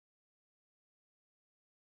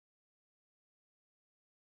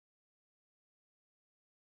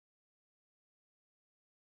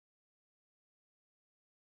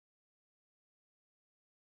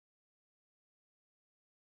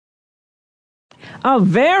A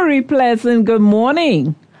very pleasant good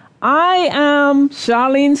morning. I am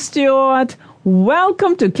Charlene Stewart.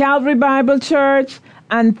 Welcome to Calvary Bible Church,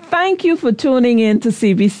 and thank you for tuning in to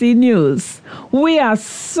CBC News. We are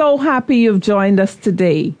so happy you've joined us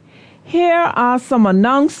today. Here are some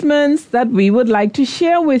announcements that we would like to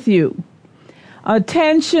share with you.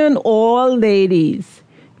 Attention all ladies.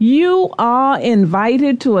 You are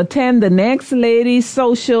invited to attend the next Ladies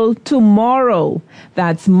Social tomorrow.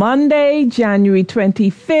 That's Monday, January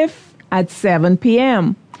 25th at 7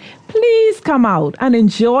 p.m. Please come out and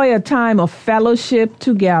enjoy a time of fellowship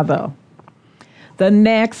together. The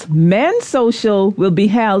next Men's Social will be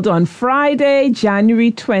held on Friday,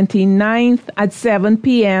 January 29th at 7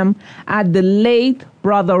 p.m. at the late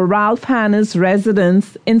Brother Ralph Hanna's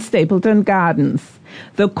residence in Stapleton Gardens.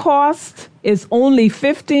 The cost is only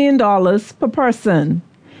 $15 per person.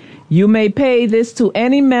 You may pay this to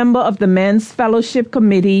any member of the Men's Fellowship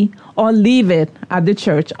Committee or leave it at the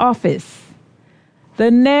church office. The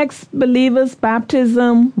next Believer's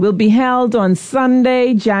Baptism will be held on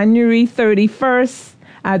Sunday, January 31st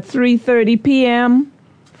at 3:30 p.m.,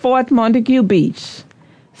 Fort Montague Beach.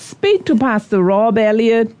 Speak to Pastor Rob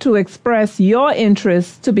Elliott to express your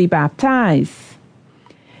interest to be baptized.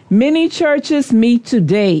 Many churches meet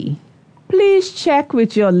today. Please check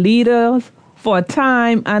with your leaders for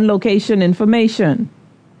time and location information.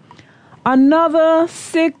 Another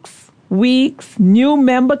 6 weeks new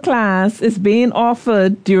member class is being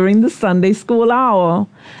offered during the Sunday school hour,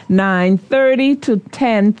 9:30 to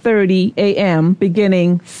 10:30 a.m.,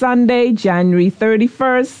 beginning Sunday, January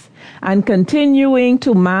 31st, and continuing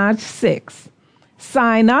to March 6th.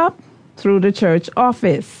 Sign up through the church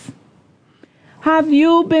office. Have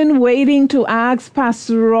you been waiting to ask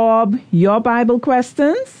Pastor Rob your Bible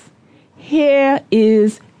questions? Here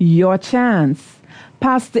is your chance.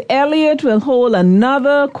 Pastor Elliott will hold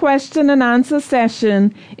another question and answer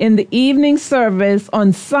session in the evening service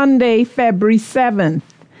on Sunday, February 7th.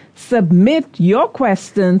 Submit your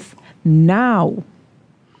questions now.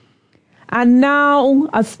 And now,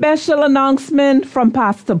 a special announcement from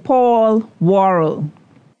Pastor Paul Worrell.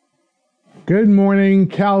 Good morning,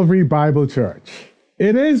 Calvary Bible Church.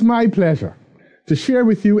 It is my pleasure to share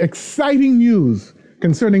with you exciting news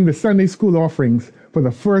concerning the Sunday school offerings for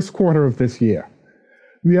the first quarter of this year.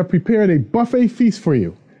 We have prepared a buffet feast for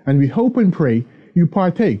you, and we hope and pray you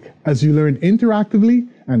partake as you learn interactively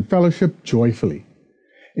and fellowship joyfully.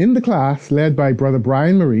 In the class led by Brother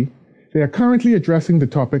Brian Marie, they are currently addressing the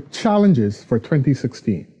topic Challenges for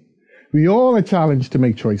 2016. We all are challenged to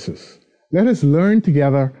make choices. Let us learn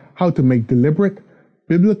together how to make deliberate,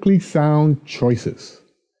 biblically sound choices.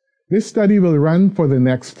 This study will run for the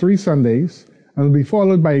next 3 Sundays and will be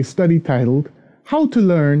followed by a study titled, How to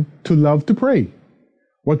Learn to Love to Pray.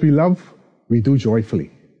 What we love, we do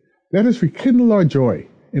joyfully. Let us rekindle our joy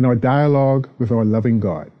in our dialogue with our loving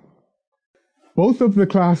God. Both of the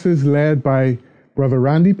classes led by Brother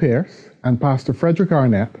Randy Pierce and Pastor Frederick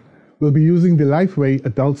Arnett will be using the Lifeway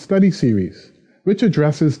Adult Study Series, which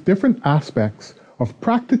addresses different aspects of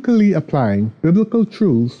practically applying biblical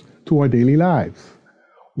truths to our daily lives.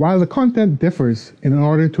 While the content differs in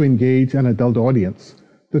order to engage an adult audience,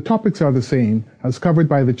 the topics are the same as covered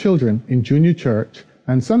by the children in junior church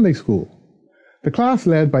and Sunday school. The class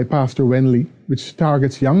led by Pastor Wenley, which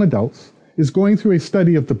targets young adults, is going through a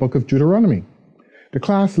study of the book of Deuteronomy. The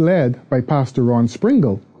class led by Pastor Ron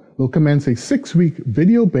Springle will commence a 6-week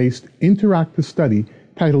video-based interactive study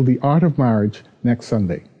titled The Art of Marriage next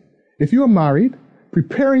Sunday. If you are married,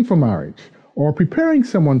 preparing for marriage, or preparing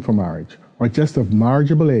someone for marriage, or just of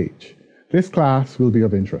marriageable age, this class will be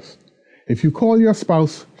of interest. If you call your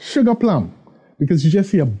spouse Sugar Plum because you just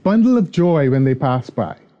see a bundle of joy when they pass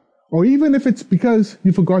by, or even if it's because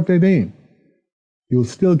you forgot their name, you'll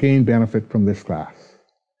still gain benefit from this class.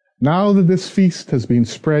 Now that this feast has been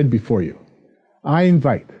spread before you, I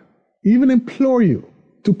invite, even implore you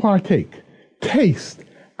to partake, taste,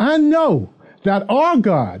 and know that our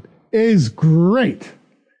God is great.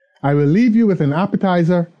 I will leave you with an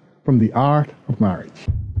appetizer from The Art of Marriage.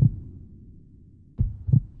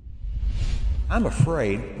 I'm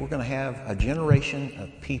afraid we're going to have a generation of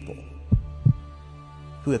people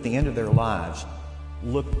who at the end of their lives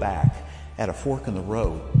look back at a fork in the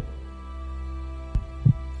road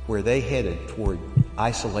where they headed toward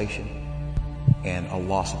isolation and a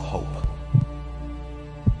loss of hope.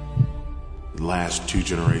 The last 2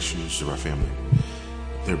 generations of our family,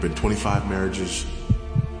 there have been 25 marriages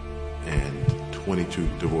and 22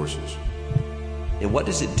 divorces. And what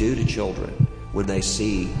does it do to children when they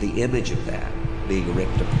see the image of that being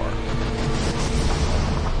ripped apart?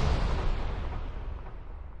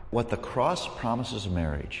 What the cross promises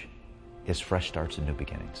marriage is fresh starts and new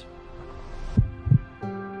beginnings.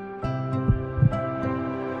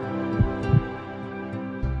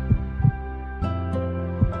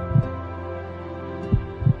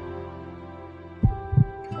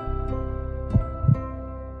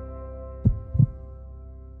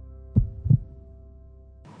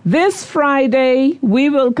 This Friday, we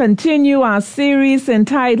will continue our series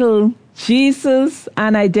entitled Jesus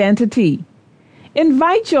and Identity.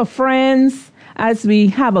 Invite your friends as we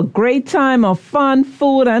have a great time of fun,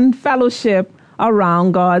 food, and fellowship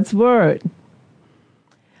around God's Word.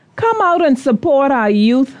 Come out and support our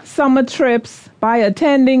youth summer trips by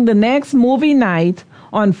attending the next movie night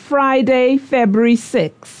on Friday, February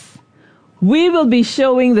 6th. We will be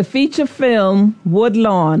showing the feature film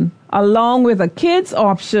Woodlawn, along with a kids'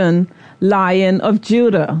 option, Lion of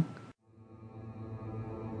Judah.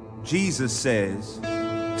 Jesus says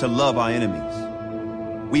to love our enemies.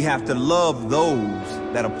 We have to love those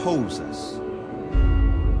that oppose us.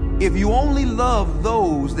 If you only love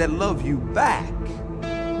those that love you back,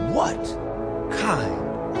 what kind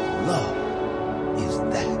of love is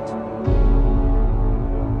that?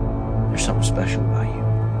 There's something special about you.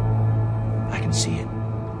 I can see it.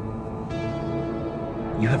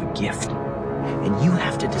 You have a gift, and you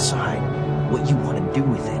have to decide what you want to do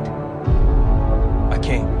with it. I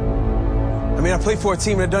can't. I play for a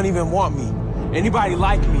team that doesn't even want me. Anybody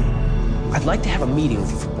like me? I'd like to have a meeting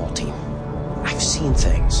with your football team. I've seen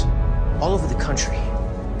things all over the country.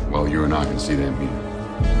 Well, you and I can see them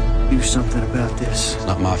here. Do something about this. It's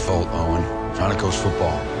not my fault, Owen. Trying to coach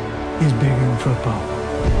football. He's bigger than football.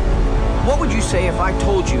 What would you say if I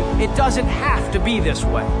told you it doesn't have to be this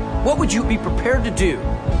way? What would you be prepared to do?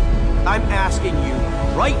 I'm asking you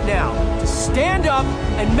right now to stand up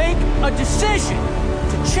and make a decision,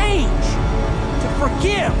 to change, to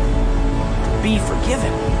forgive, to be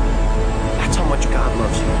forgiven. That's how much God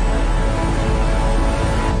loves you.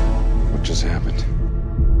 What just happened?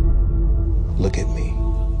 Look at me.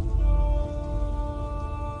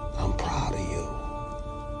 I'm proud of you.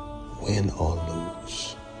 Win or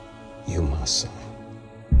lose, you my son.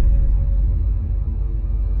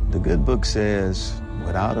 The good book says,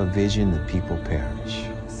 without a vision, the people perish.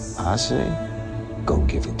 I say, go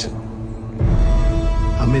give it to them.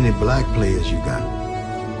 How many black players you got?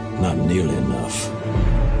 Not nearly enough.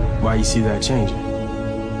 Why you see that changing?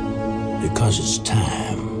 Because it's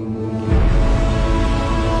time.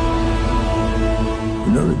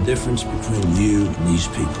 You know the difference between you and these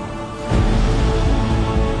people?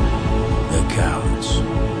 They're cowards.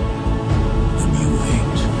 And you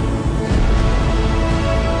ain't.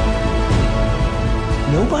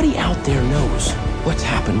 Nobody out there knows what's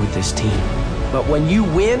happened with this team. But when you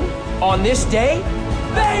win on this day,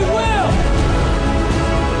 they will!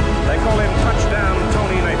 They call him Touchdown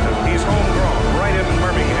Tony Nathan. He's homegrown, right in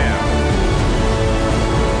Birmingham.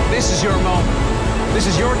 This is your moment. This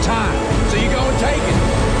is your time. So you go and take it.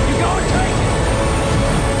 You go and take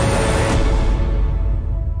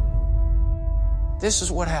it. This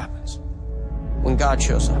is what happens when God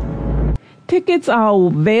shows up. Tickets are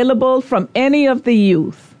available from any of the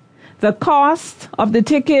youth. The cost of the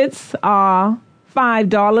tickets are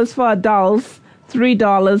 $5 for adults,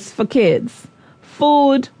 $3 for kids.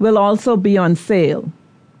 Food will also be on sale.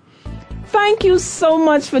 Thank you so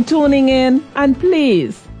much for tuning in, and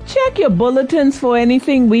please check your bulletins for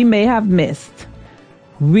anything we may have missed.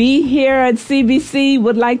 We here at CBC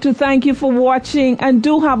would like to thank you for watching, and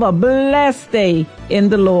do have a blessed day in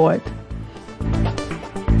the Lord.